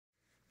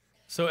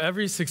So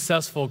every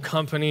successful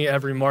company,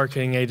 every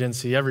marketing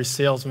agency, every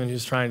salesman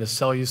who's trying to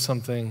sell you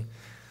something,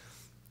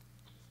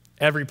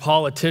 every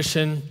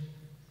politician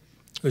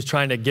who's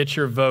trying to get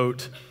your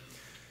vote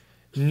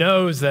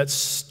knows that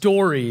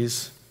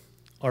stories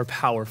are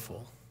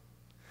powerful.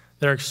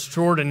 They're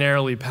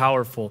extraordinarily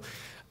powerful.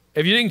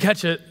 If you didn't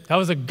catch it, that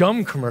was a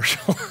gum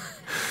commercial.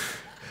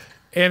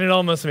 And it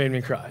almost made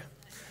me cry.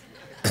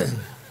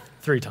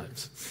 3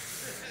 times.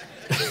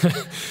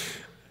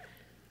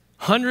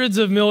 Hundreds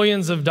of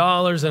millions of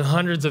dollars and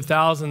hundreds of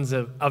thousands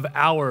of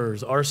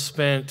hours are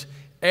spent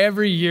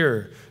every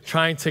year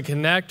trying to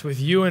connect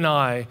with you and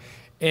I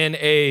in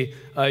a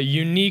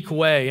unique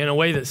way, in a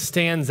way that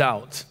stands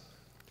out,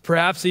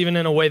 perhaps even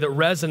in a way that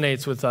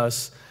resonates with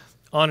us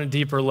on a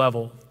deeper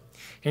level.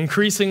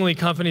 Increasingly,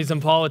 companies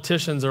and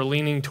politicians are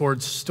leaning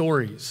towards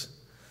stories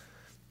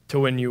to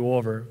win you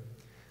over.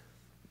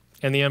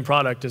 And the end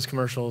product is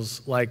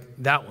commercials like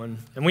that one.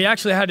 And we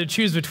actually had to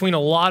choose between a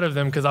lot of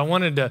them because I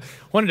wanted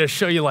to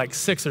show you like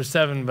 6 or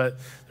 7, but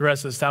the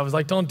rest of the staff was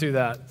like, don't do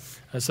that.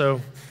 And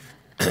so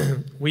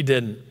we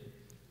didn't.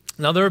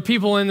 Now, there are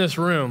people in this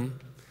room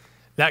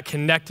that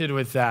connected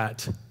with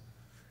that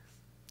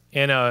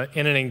in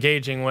an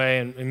engaging way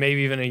and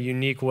maybe even a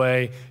unique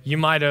way. You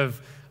might have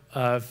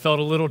felt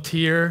a little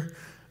tear,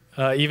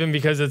 even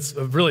because it's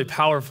really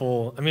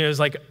powerful. I mean, it's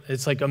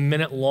like a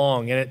minute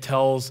long, and it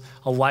tells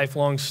a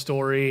lifelong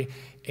story,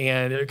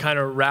 and it kind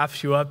of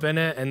wraps you up in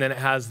it, and then it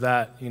has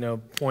that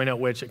point at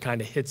which it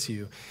kind of hits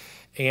you.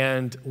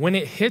 And when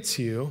it hits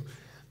you,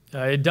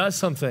 it does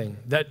something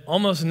that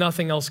almost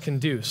nothing else can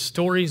do.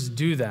 Stories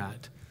do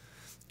that.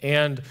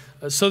 And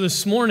so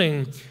this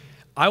morning,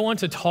 I want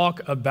to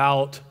talk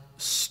about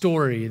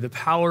story, the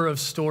power of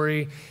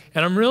story,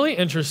 and I'm really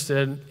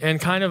interested in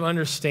kind of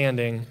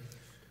understanding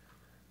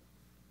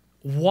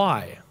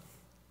why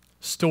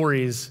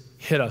stories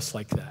hit us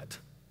like that.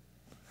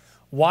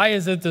 Why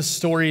is it the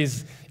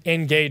stories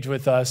engage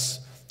with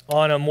us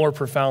on a more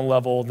profound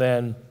level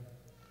than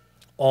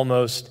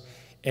almost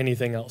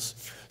anything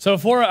else? So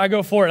before I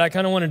go forward, I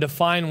kind of want to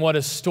define what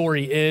a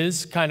story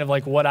is, kind of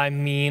like what I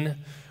mean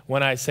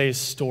when I say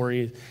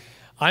story.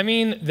 I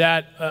mean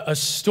that a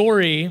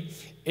story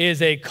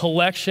is a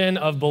collection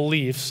of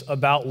beliefs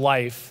about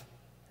life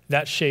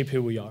that shape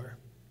who we are.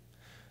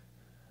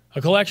 A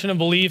collection of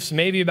beliefs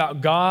maybe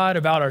about God,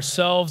 about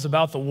ourselves,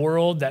 about the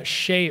world that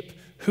shape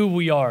who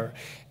we are.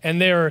 And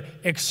they're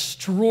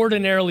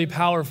extraordinarily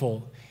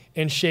powerful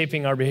in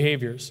shaping our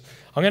behaviors.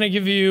 I'm going to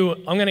give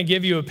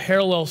you a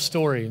parallel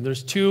story.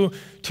 There's two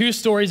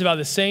stories about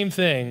the same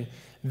thing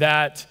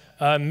that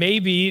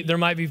maybe there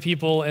might be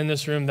people in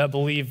this room that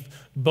believe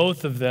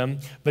both of them,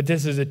 but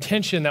this is a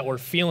tension that we're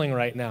feeling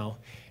right now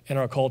in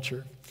our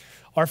culture.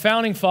 Our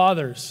founding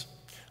fathers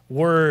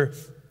were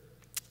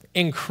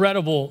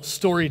incredible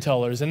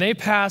storytellers, and they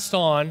passed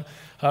on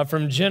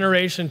from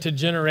generation to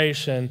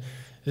generation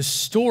this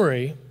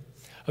story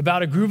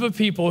about a group of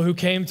people who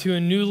came to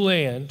a new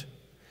land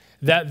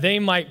that they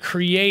might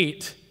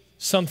create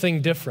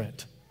something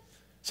different,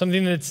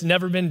 something that's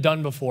never been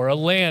done before, a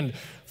land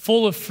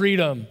full of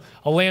freedom,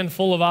 a land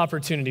full of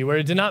opportunity, where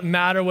it did not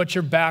matter what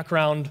your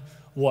background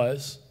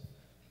was.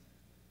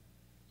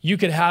 You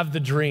could have the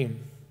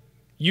dream.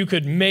 You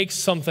could make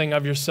something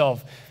of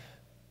yourself.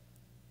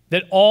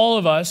 That all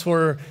of us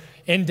were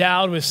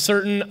endowed with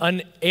certain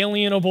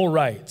unalienable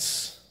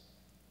rights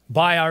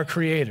by our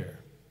Creator: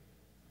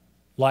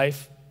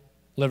 life,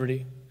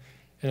 liberty,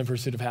 and the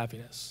pursuit of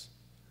happiness.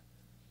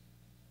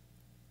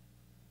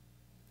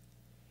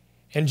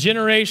 And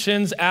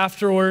generations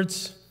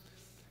afterwards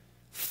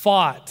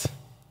fought.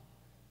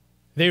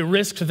 They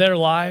risked their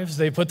lives.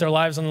 They put their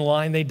lives on the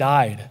line. They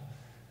died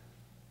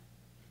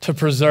to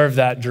preserve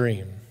that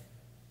dream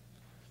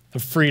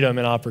of freedom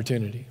and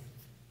opportunity.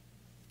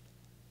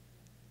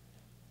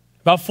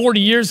 About 40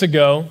 years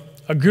ago,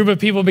 a group of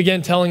people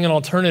began telling an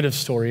alternative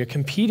story, a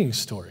competing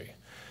story,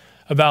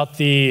 about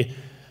the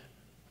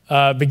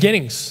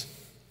beginnings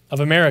of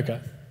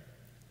America.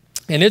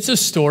 And it's a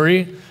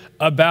story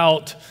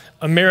about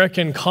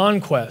American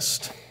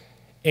conquest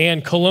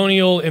and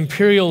colonial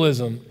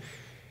imperialism.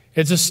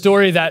 It's a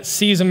story that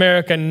sees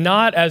America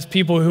not as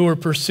people who are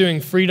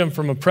pursuing freedom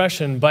from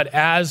oppression, but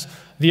as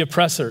the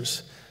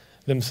oppressors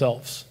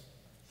themselves.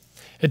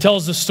 It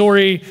tells the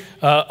story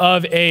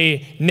of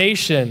a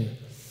nation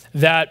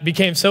that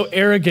became so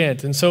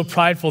arrogant and so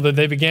prideful that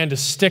they began to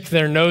stick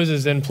their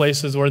noses in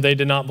places where they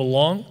did not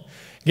belong,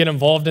 get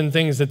involved in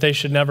things that they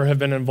should never have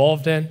been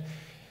involved in,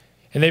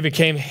 and they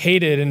became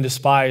hated and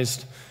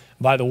despised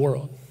by the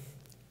world.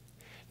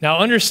 Now,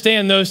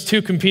 understand those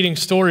two competing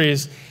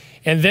stories,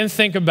 and then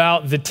think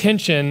about the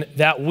tension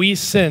that we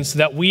sense,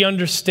 that we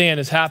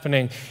understand is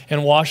happening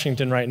in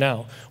Washington right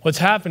now. What's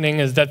happening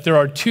is that there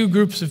are two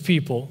groups of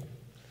people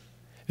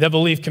that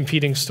believe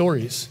competing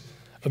stories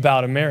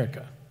about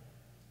America.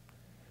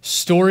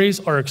 Stories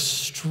are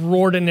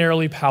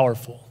extraordinarily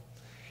powerful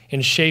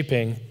in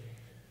shaping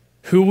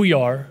who we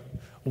are,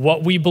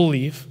 what we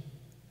believe,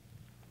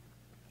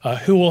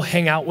 who we'll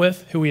hang out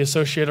with, who we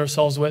associate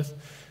ourselves with,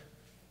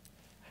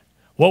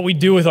 what we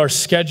do with our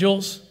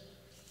schedules,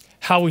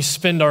 how we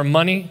spend our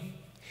money,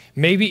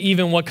 maybe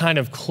even what kind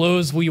of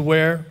clothes we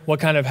wear, what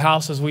kind of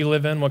houses we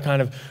live in, what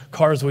kind of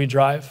cars we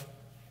drive.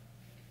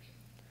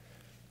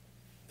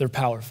 They're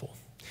powerful.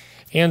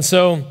 And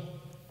so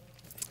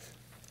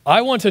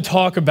I want to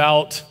talk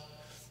about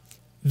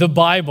the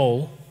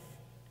Bible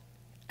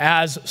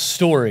as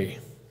story,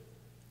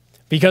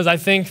 because I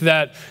think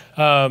that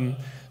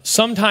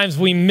sometimes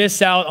we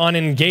miss out on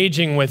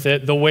engaging with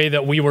it the way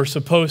that we were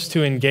supposed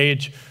to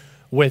engage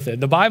with it.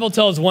 The Bible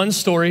tells one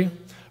story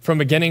from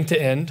beginning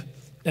to end,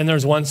 and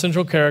there's one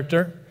central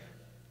character,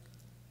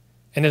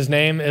 and his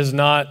name is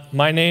not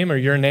my name or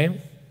your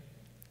name.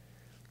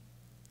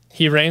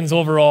 He reigns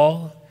over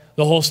all.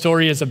 The whole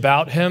story is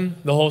about him.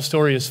 The whole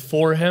story is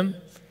for him.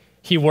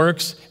 He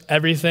works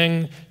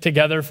everything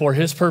together for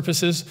his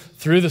purposes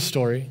through the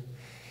story.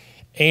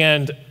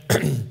 And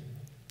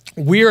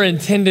we are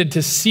intended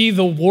to see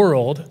the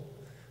world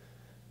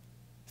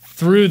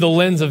through the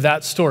lens of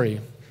that story.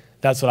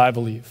 That's what I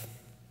believe.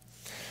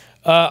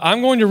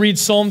 I'm going to read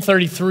Psalm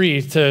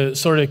 33 to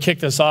sort of kick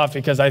this off,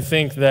 because I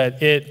think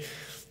that it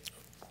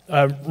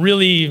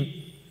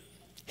really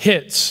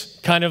hits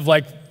kind of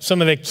like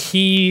some of the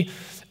key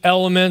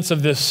elements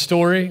of this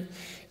story.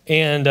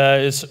 And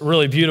it's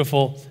really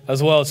beautiful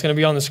as well. It's going to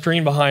be on the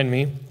screen behind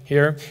me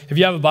here. If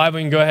you have a Bible,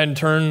 you can go ahead and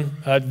turn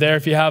there.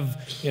 If you have,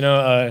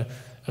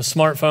 a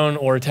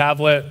smartphone or a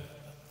tablet,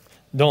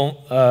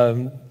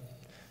 don't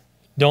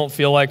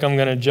feel like I'm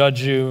going to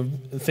judge you,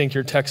 think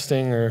you're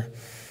texting or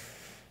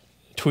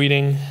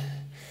tweeting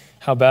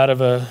how bad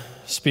of a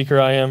speaker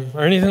I am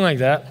or anything like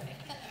that.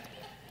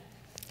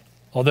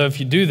 Although if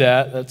you do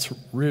that, that's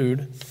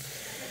rude.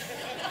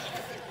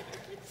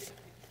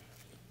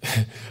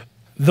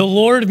 The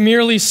Lord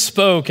merely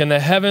spoke, and the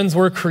heavens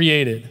were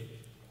created.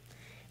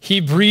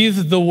 He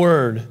breathed the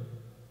word,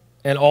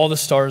 and all the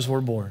stars were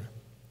born.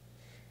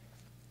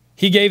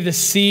 He gave the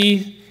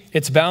sea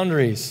its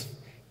boundaries,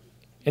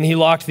 and he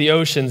locked the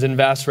oceans in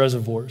vast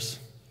reservoirs.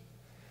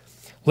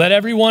 Let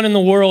everyone in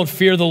the world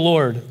fear the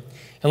Lord,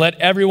 and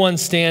let everyone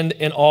stand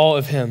in awe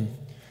of him.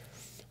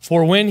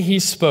 For when he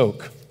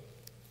spoke,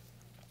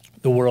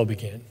 the world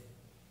began.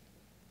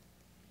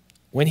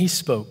 When he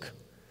spoke,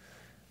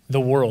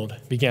 the world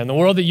began. The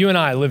world that you and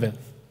I live in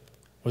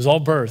was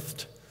all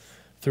birthed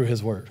through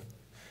his word.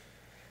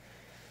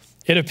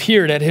 It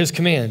appeared at his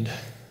command.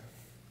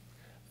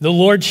 The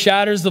Lord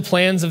shatters the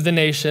plans of the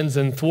nations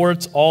and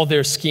thwarts all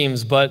their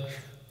schemes, but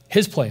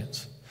his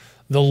plans,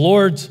 the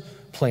Lord's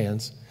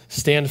plans,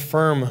 stand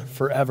firm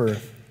forever.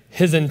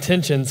 His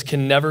intentions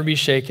can never be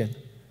shaken.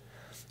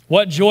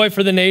 What joy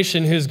for the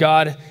nation whose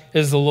God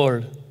is the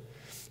Lord,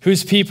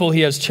 whose people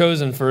he has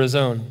chosen for his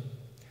own.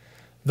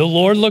 The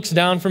Lord looks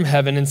down from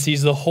heaven and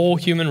sees the whole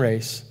human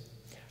race.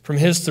 From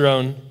his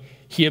throne,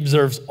 he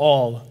observes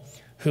all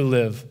who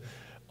live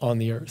on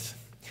the earth.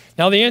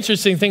 Now, the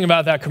interesting thing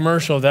about that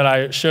commercial that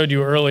I showed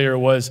you earlier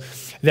was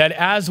that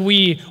as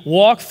we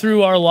walk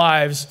through our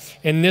lives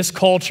in this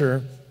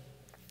culture,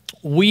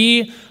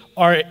 we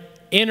are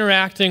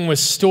interacting with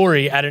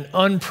story at an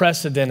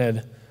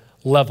unprecedented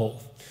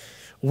level.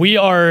 We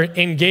are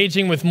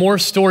engaging with more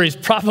stories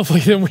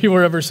probably than we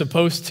were ever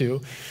supposed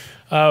to.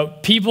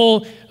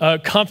 People,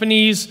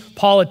 companies,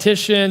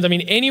 politicians,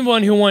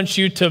 anyone who wants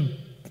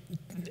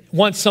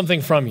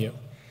something from you.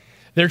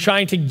 They're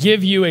trying to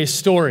give you a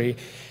story.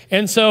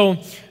 And so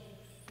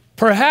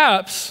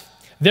perhaps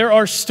there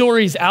are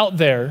stories out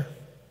there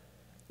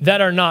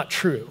that are not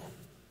true.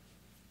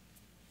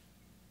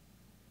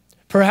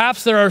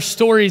 Perhaps there are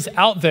stories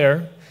out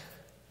there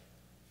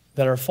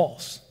that are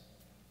false.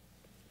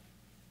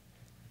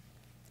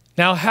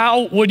 Now,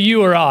 how would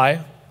you or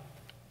I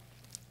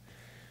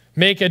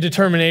make a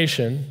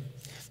determination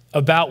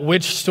about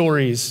which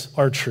stories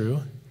are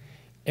true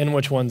and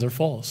which ones are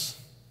false?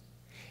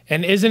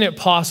 And isn't it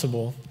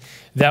possible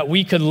that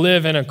we could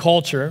live in a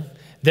culture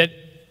that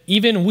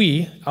even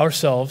we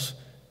ourselves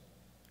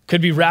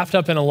could be wrapped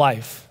up in a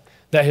life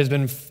that has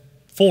been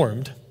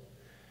formed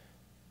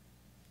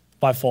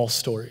by false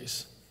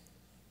stories?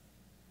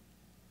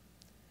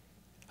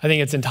 I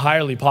think it's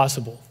entirely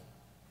possible.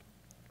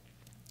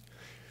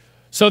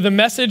 So the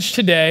message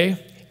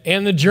today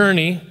and the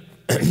journey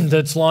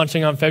that's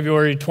launching on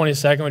February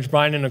 22nd, which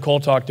Brian and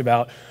Nicole talked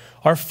about,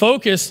 are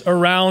focused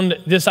around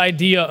this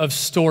idea of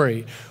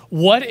story.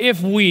 What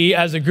if we,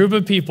 as a group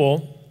of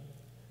people,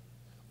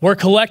 were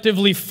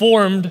collectively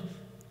formed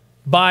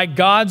by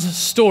God's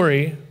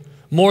story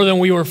more than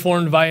we were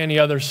formed by any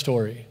other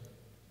story?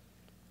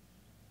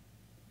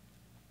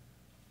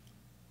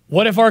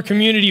 What if our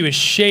community was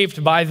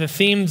shaped by the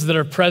themes that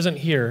are present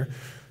here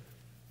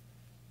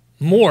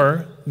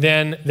more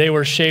than they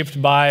were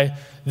shaped by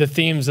the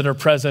themes that are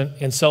present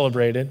and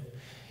celebrated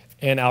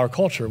in our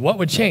culture? What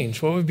would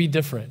change? What would be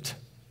different?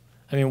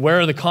 Where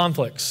are the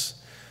conflicts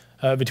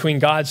between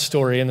God's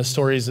story and the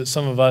stories that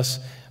some of us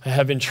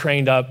have been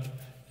trained up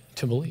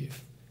to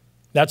believe?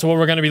 That's what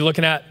we're going to be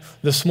looking at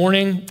this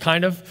morning,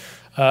 kind of.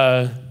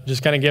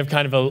 Just kind of give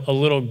kind of a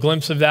little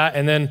glimpse of that.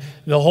 And then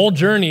the whole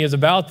journey is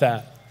about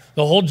that.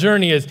 The whole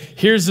journey is,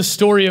 here's the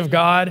story of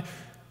God.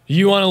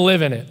 You want to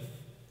live in it.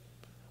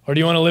 Or do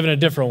you want to live in a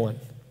different one?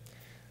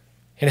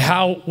 And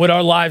how would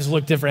our lives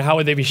look different? How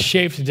would they be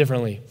shaped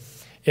differently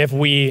if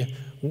we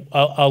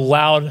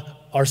allowed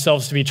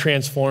ourselves to be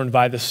transformed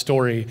by the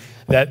story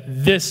that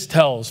this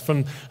tells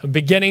from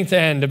beginning to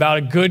end about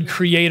a good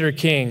creator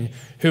king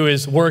who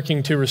is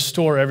working to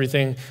restore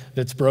everything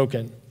that's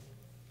broken?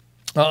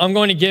 I'm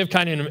going to give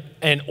kind of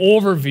an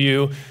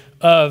overview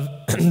of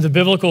the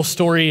biblical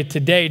story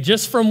today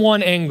just from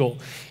one angle.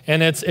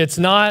 And it's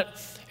not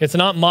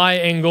my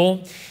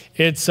angle.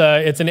 It's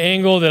an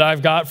angle that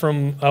I've got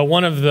from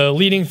one of the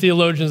leading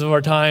theologians of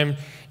our time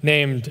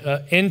named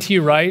N.T.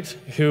 Wright,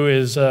 who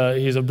is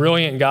he's a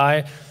brilliant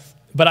guy.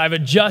 But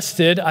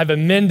I've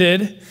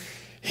amended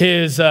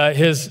his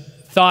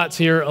thoughts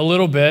here a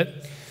little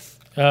bit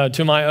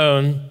to my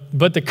own.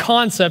 But the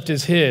concept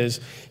is his.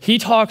 He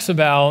talks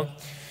about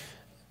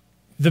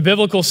the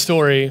biblical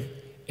story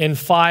in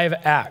 5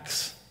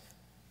 acts.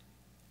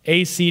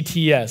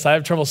 A-C-T-S. I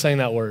have trouble saying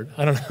that word.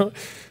 I don't know.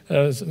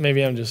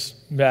 Maybe I'm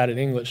just bad at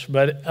English.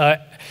 But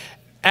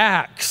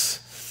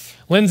Acts.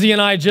 Lindsay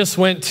and I just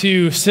went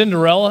to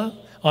Cinderella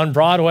on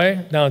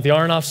Broadway down at the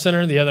Aronoff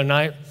Center the other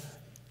night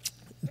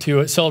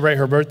to celebrate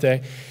her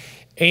birthday.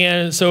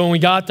 And so when we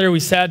got there, we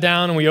sat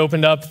down and we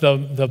opened up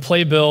the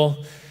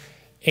playbill,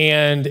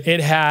 and it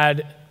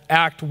had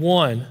Act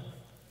 1.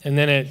 And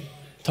then it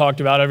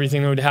talked about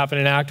everything that would happen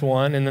in Act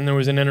 1, and then there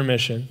was an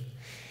intermission.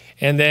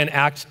 And then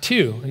Act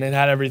 2, and it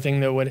had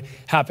everything that would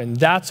happen.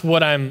 That's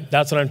what I'm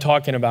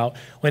talking about.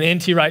 When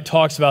N.T. Wright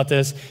talks about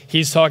this,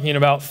 he's talking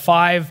about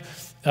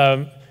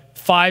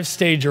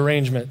five-stage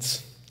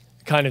arrangements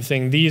kind of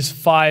thing, these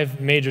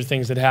 5 major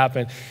things that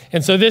happen.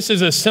 And so this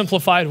is a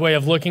simplified way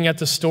of looking at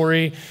the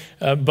story,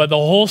 but the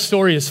whole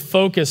story is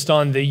focused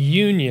on the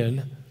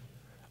union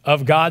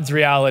of God's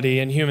reality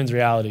and human's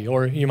reality,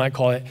 or you might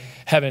call it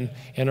heaven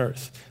and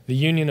earth, the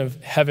union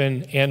of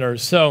heaven and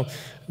earth. So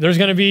there's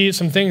going to be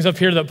some things up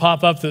here that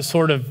pop up that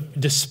sort of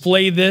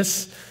display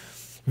this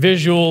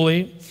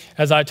visually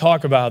as I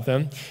talk about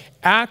them.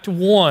 Act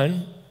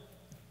 1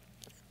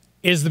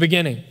 is the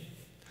beginning.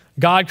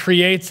 God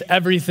creates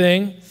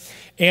everything,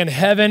 and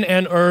heaven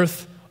and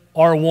earth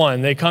are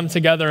one. They come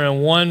together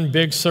in one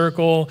big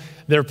circle.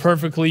 They're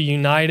perfectly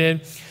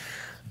united.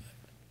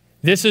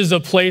 This is a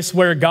place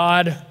where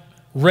God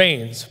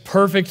reigns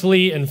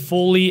perfectly and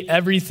fully.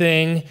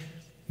 Everything,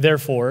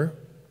 therefore,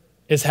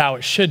 is how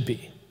it should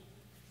be.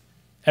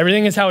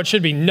 Everything is how it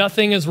should be.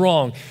 Nothing is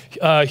wrong.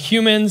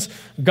 Humans,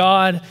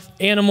 God,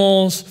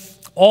 animals,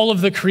 all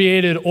of the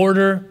created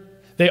order,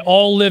 they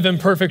all live in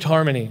perfect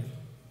harmony.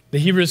 The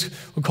Hebrews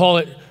would call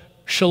it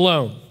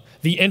shalom,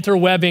 the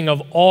interwebbing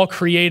of all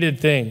created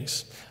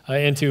things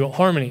into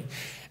harmony.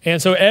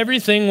 And so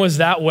everything was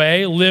that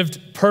way, lived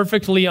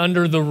perfectly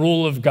under the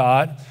rule of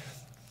God.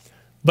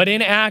 But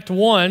in Act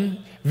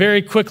 1,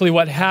 very quickly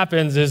what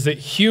happens is that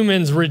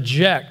humans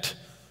reject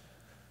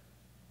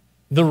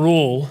the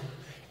rule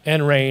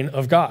and reign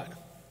of God.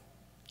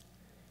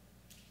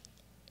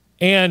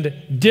 And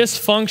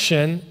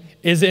dysfunction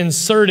is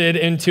inserted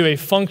into a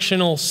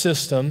functional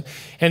system,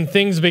 and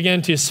things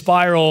begin to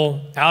spiral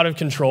out of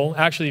control,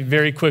 actually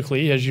very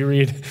quickly. As you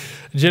read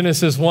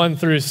Genesis 1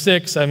 through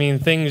 6, I mean,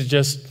 things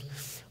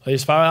they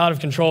spiral out of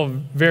control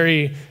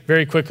very,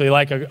 very quickly,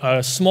 like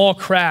a small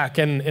crack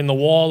in the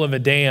wall of a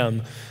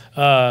dam.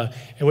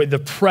 With the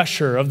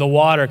pressure of the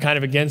water kind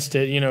of against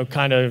it,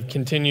 kind of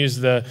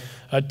continues to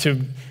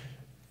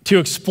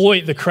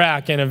exploit the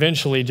crack, and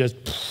eventually just,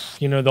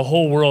 the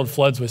whole world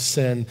floods with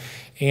sin.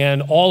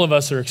 And all of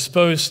us are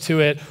exposed to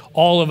it.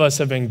 All of us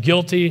have been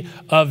guilty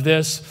of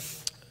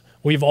this.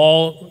 We've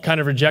all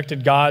kind of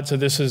rejected God, so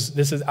this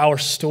is our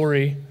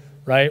story,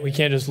 right? We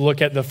can't just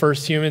look at the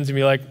first humans and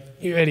be like,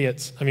 you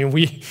idiots. I mean,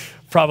 we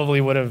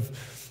probably would have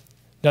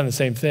done the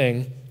same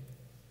thing.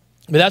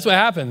 But that's what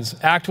happens.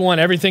 Act 1,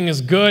 everything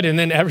is good, and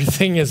then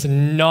everything is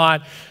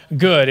not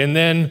good. And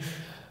then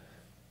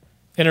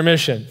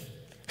intermission.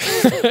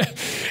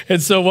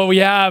 And so what we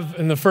have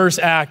in the first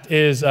act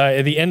is,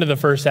 at the end of the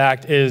first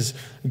act, is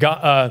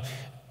God,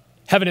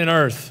 heaven and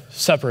earth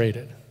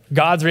separated.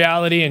 God's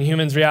reality and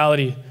human's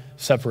reality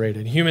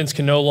separated. Humans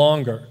can no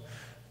longer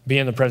be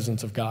in the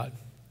presence of God.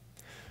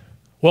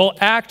 Well,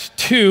 Act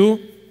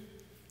 2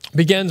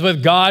 begins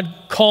with God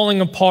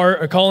calling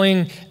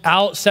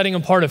out, setting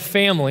apart a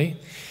family.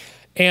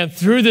 And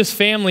through this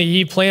family,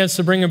 he plans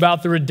to bring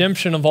about the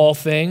redemption of all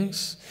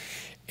things.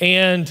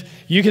 And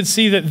you can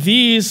see that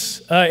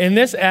in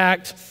this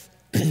act,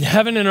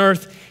 heaven and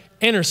earth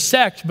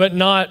intersect, but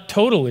not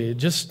totally.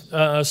 Just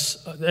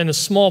in a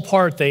small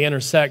part, they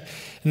intersect.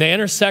 And they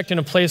intersect in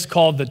a place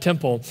called the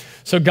temple.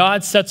 So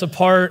God sets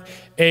apart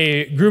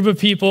a group of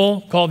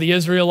people called the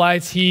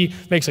Israelites. He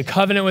makes a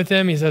covenant with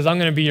them. He says, I'm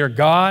going to be your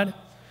God,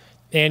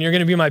 and you're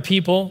going to be my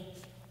people,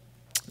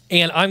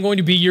 and I'm going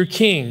to be your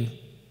king.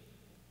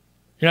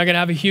 You're not going to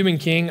have a human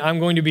king. I'm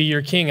going to be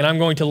your king, and I'm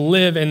going to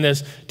live in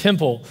this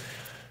temple,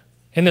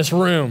 in this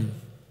room.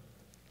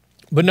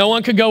 But no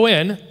one could go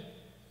in.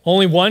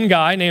 Only one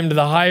guy named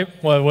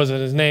it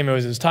wasn't his name, it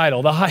was his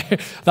title. The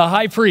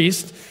high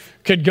priest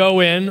could go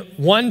in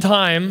one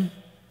time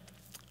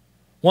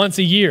once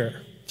a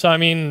year. So, I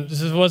mean,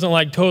 this wasn't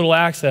like total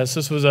access.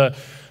 This was a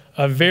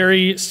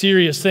very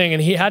serious thing,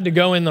 and he had to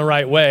go in the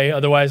right way.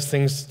 Otherwise,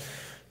 things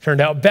turned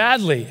out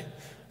badly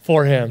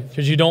for him,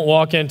 because you don't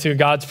walk into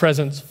God's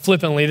presence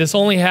flippantly. This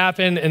only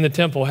happened in the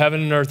temple.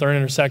 Heaven and earth are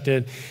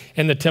intersected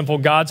in the temple.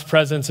 God's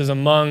presence is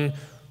among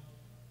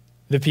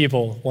the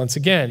people once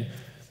again.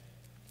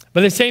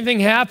 But the same thing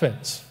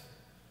happens.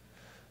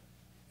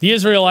 The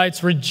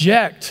Israelites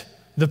reject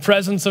the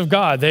presence of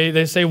God.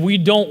 They say, we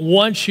don't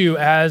want you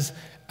as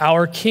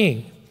our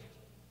king.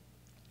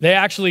 They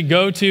actually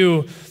go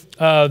to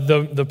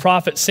the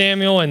prophet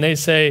Samuel and they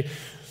say,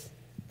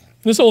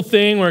 this whole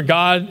thing where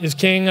God is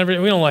king, we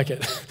don't like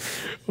it.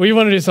 We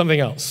want to do something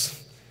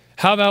else.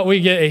 How about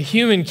we get a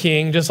human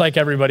king just like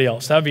everybody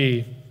else? That'd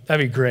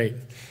be great.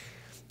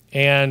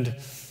 And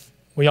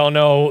we all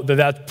know that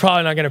that's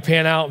probably not going to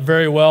pan out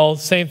very well.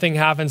 Same thing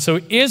happens. So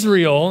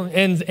Israel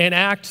in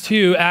Act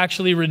 2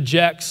 actually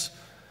rejects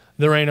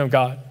the reign of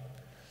God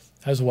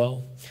as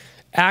well.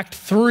 Act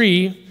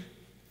 3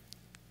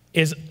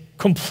 is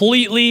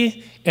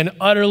completely and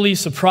utterly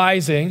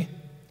surprising,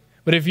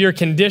 but if you're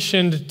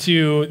conditioned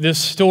to this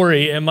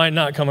story, it might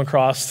not come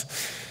across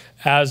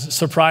as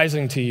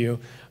surprising to you.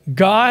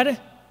 God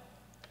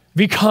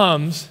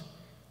becomes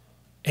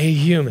a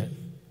human.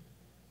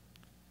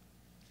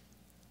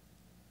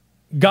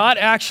 God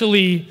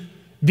actually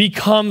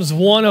becomes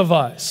one of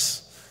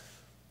us,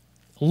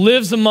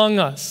 lives among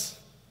us,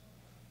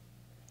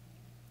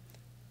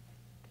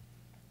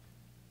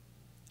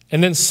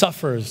 and then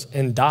suffers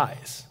and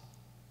dies.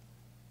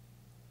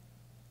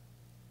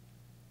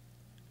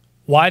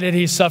 Why did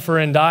he suffer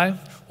and die?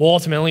 Well,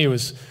 ultimately, it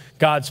was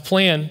God's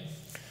plan.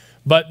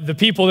 But the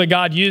people that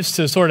God used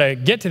to sort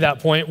of get to that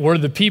point were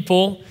the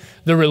people,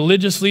 the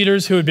religious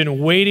leaders who had been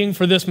waiting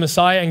for this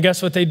Messiah. And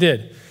guess what they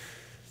did?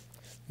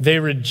 They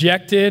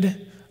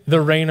rejected the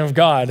reign of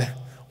God.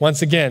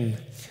 Once again,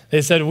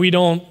 they said, we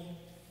don't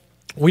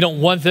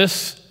want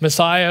this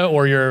Messiah,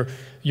 or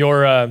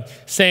you're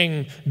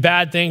saying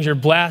bad things. You're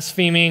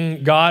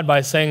blaspheming God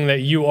by saying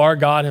that you are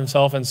God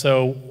himself. And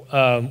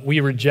so we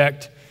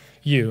reject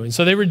you. And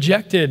so they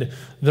rejected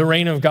the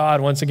reign of God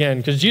once again,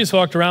 because Jesus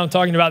walked around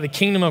talking about the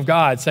kingdom of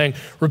God, saying,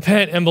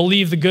 repent and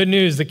believe the good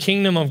news. The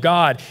kingdom of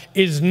God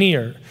is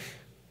near.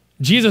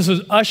 Jesus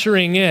was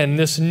ushering in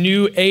this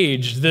new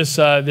age, this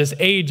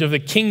age of the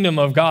kingdom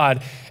of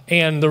God,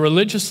 and the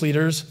religious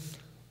leaders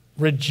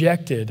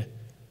rejected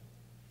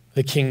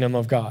the kingdom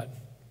of God.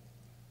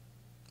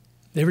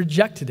 They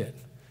rejected it.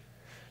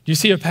 Do you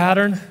see a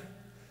pattern?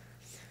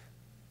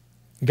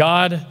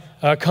 God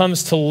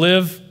comes to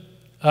live,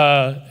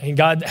 and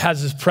God has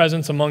his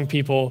presence among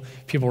people.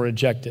 People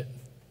reject it.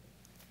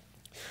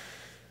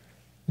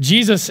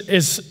 Jesus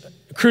is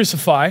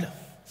crucified.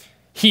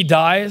 He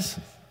dies,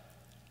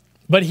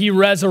 but he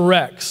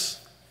resurrects.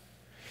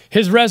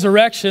 His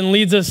resurrection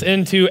leads us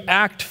into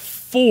Act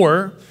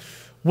 4,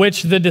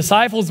 which the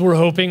disciples were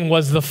hoping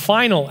was the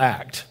final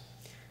act.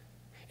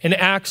 In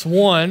Acts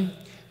 1,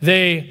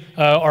 they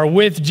are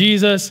with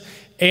Jesus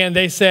and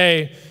they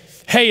say,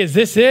 hey, is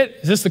this it?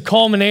 Is this the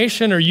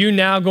culmination? Are you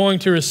now going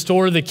to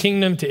restore the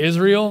kingdom to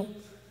Israel?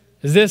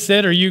 Is this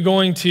it? Are you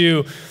going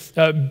to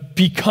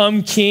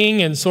become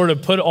king and sort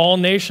of put all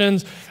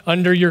nations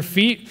under your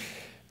feet?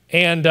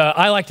 And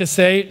I like to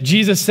say,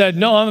 Jesus said,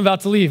 no, I'm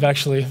about to leave,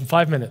 actually, in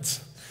 5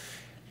 minutes.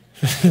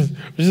 We're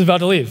just about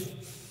to leave.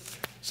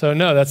 So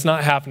no, that's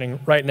not happening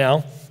right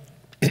now.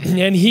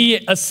 And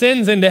he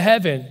ascends into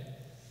heaven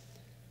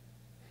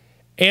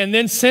and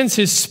then sends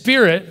his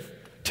spirit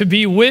to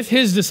be with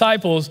his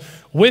disciples,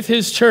 with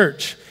his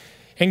church,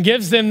 and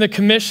gives them the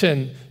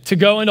commission to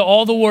go into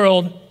all the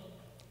world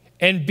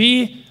and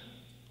be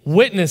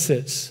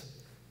witnesses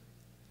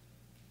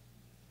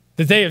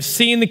that they have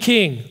seen the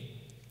King.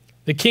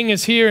 The King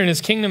is here and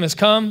his kingdom has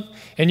come,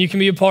 and you can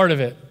be a part of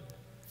it.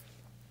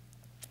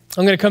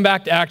 I'm going to come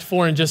back to Act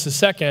 4 in just a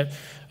second,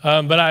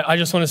 but I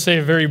just want to say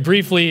very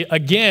briefly,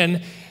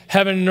 again,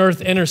 heaven and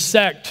earth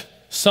intersect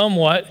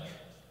somewhat.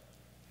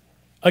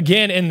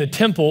 Again, in the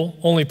temple,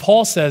 only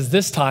Paul says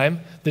this time,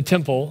 the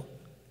temple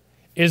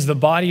is the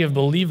body of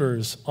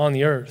believers on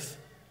the earth.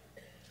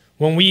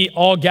 When we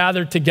all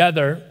gather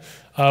together,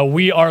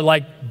 we are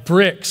like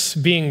bricks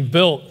being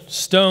built,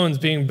 stones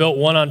being built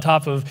one on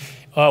top of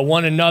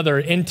one another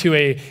into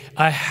a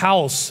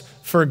house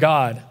for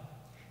God.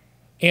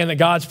 And that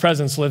God's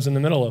presence lives in the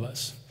middle of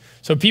us.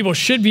 So people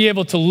should be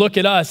able to look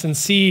at us and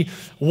see,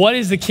 what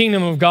is the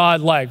kingdom of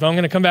God like? But I'm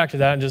going to come back to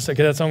that in just a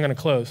second. That's how I'm going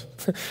to close.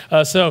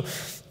 So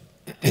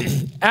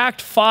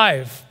Act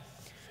 5.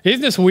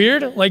 Isn't this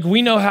weird? Like,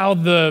 we know how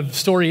the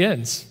story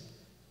ends.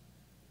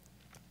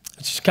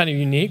 It's just kind of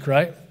unique,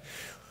 right?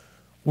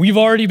 We've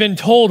already been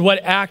told what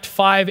Act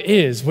 5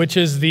 is, which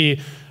is the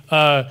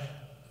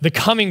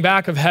coming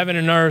back of heaven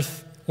and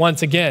earth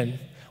once again.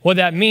 What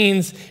that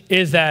means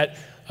is that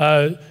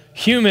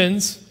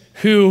humans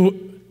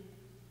who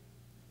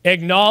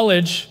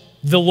acknowledge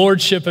the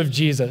lordship of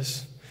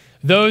Jesus,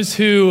 Those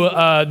who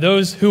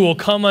will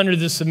come under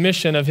the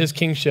submission of his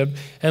kingship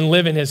and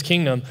live in his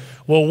kingdom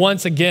will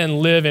once again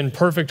live in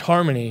perfect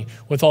harmony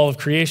with all of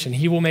creation.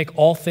 He will make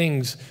all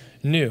things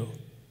new.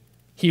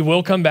 He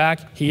will come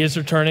back, he is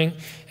returning,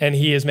 and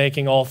he is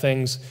making all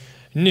things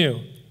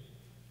new.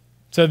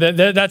 So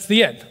that's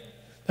the end.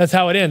 That's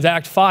how it ends.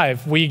 Act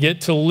 5, we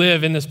get to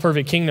live in this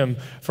perfect kingdom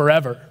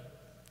forever.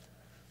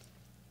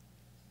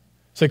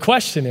 So the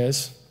question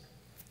is,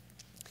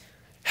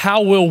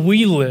 how will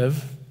we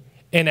live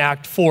in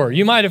Act 4?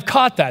 You might have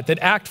caught that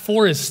Act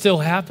 4 is still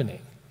happening.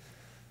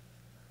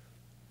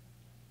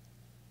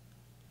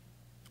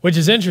 Which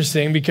is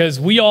interesting because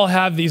we all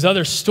have these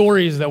other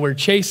stories that we're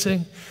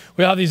chasing.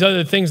 We have these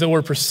other things that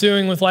we're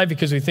pursuing with life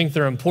because we think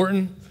they're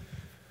important.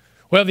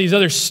 We have these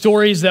other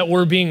stories that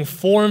we're being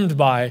formed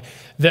by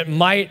that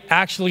might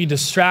actually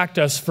distract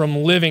us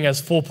from living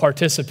as full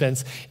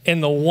participants in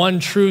the one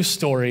true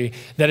story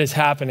that is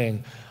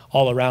happening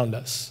all around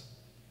us.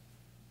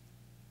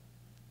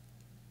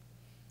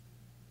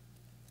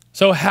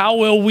 So how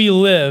will we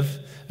live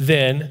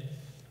then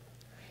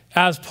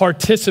as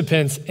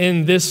participants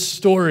in this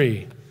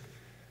story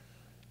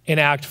in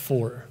Act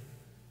 4?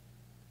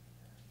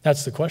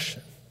 That's the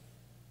question.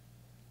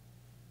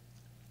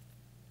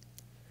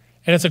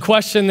 And it's a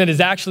question that is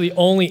actually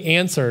only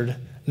answered,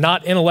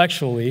 not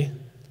intellectually,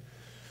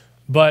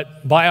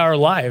 but by our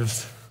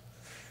lives.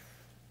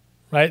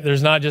 Right?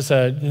 There's not just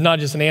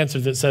an answer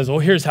that says, well,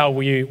 here's how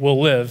we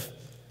will live.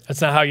 That's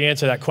not how you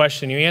answer that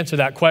question. You answer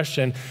that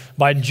question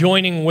by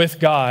joining with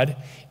God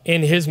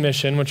in his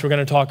mission, which we're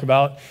going to talk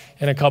about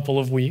in a couple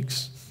of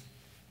weeks,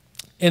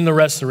 in the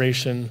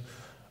restoration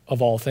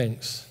of all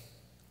things.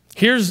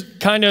 Here's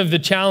kind of the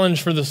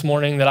challenge for this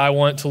morning that I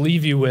want to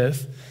leave you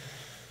with.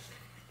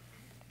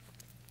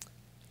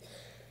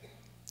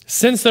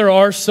 Since there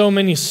are so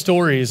many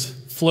stories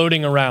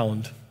floating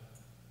around,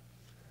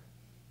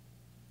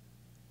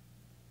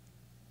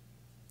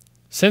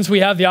 since we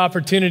have the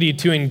opportunity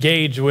to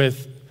engage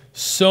with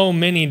so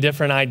many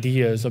different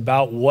ideas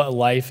about what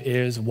life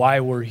is, why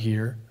we're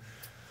here,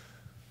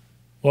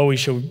 what we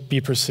should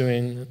be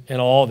pursuing,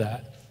 and all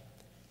that,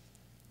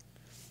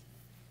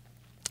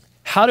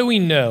 how do we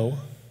know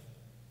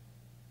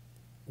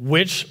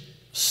which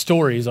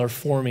stories are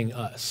forming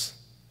us?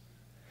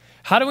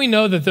 How do we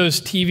know that those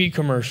TV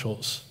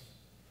commercials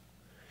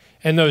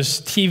and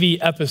those TV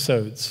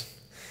episodes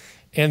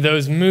and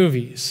those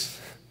movies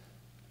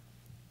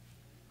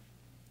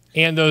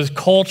and those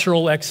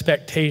cultural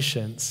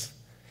expectations,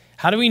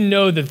 how do we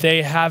know that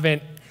they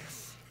haven't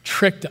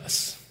tricked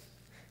us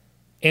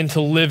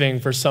into living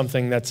for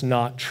something that's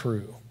not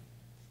true?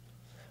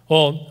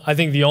 Well, I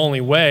think the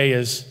only way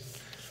is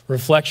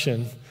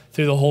reflection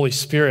through the Holy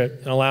Spirit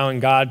and allowing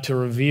God to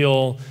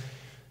reveal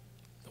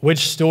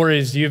which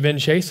stories you've been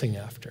chasing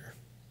after,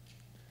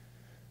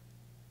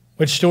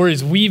 which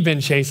stories we've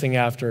been chasing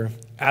after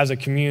as a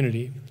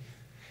community.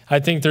 I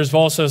think there's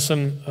also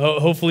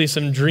hopefully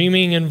some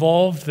dreaming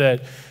involved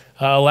that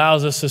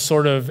allows us to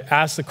sort of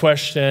ask the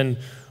question,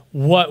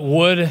 what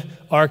would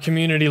our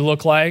community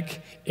look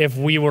like if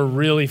we were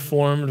really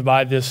formed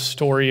by this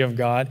story of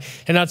God?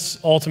 And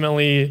that's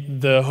ultimately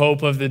the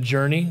hope of the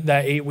journey,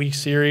 that 8-week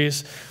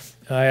series,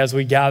 as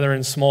we gather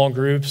in small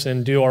groups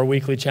and do our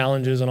weekly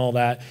challenges and all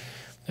that.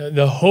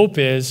 The hope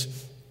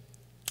is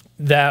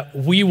that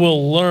we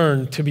will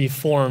learn to be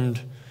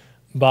formed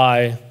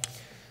by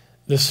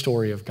the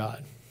story of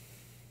God.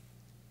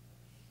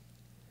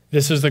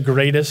 This is the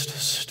greatest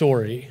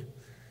story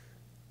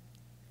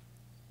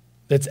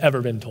that's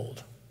ever been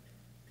told.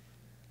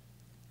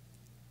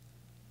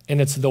 And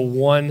it's the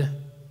one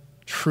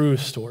true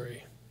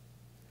story.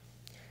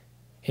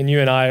 And you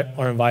and I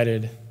are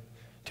invited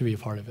to be a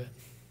part of it.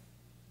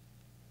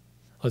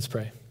 Let's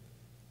pray.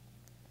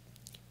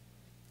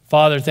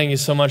 Father, thank you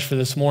so much for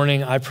this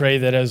morning. I pray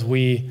that as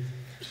we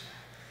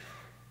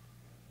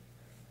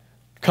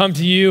come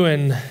to you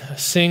and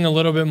sing a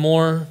little bit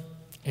more,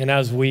 and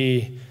as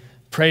we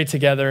pray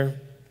together,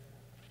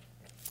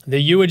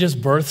 that you would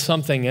just birth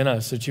something in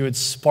us, that you would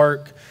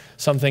spark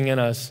something in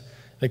us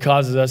that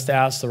causes us to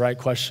ask the right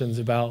questions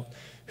about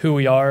who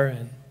we are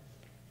and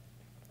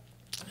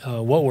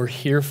what we're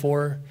here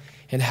for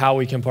and how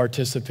we can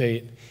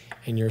participate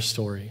in your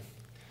story.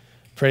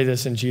 Pray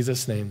this in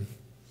Jesus' name.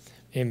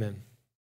 Amen.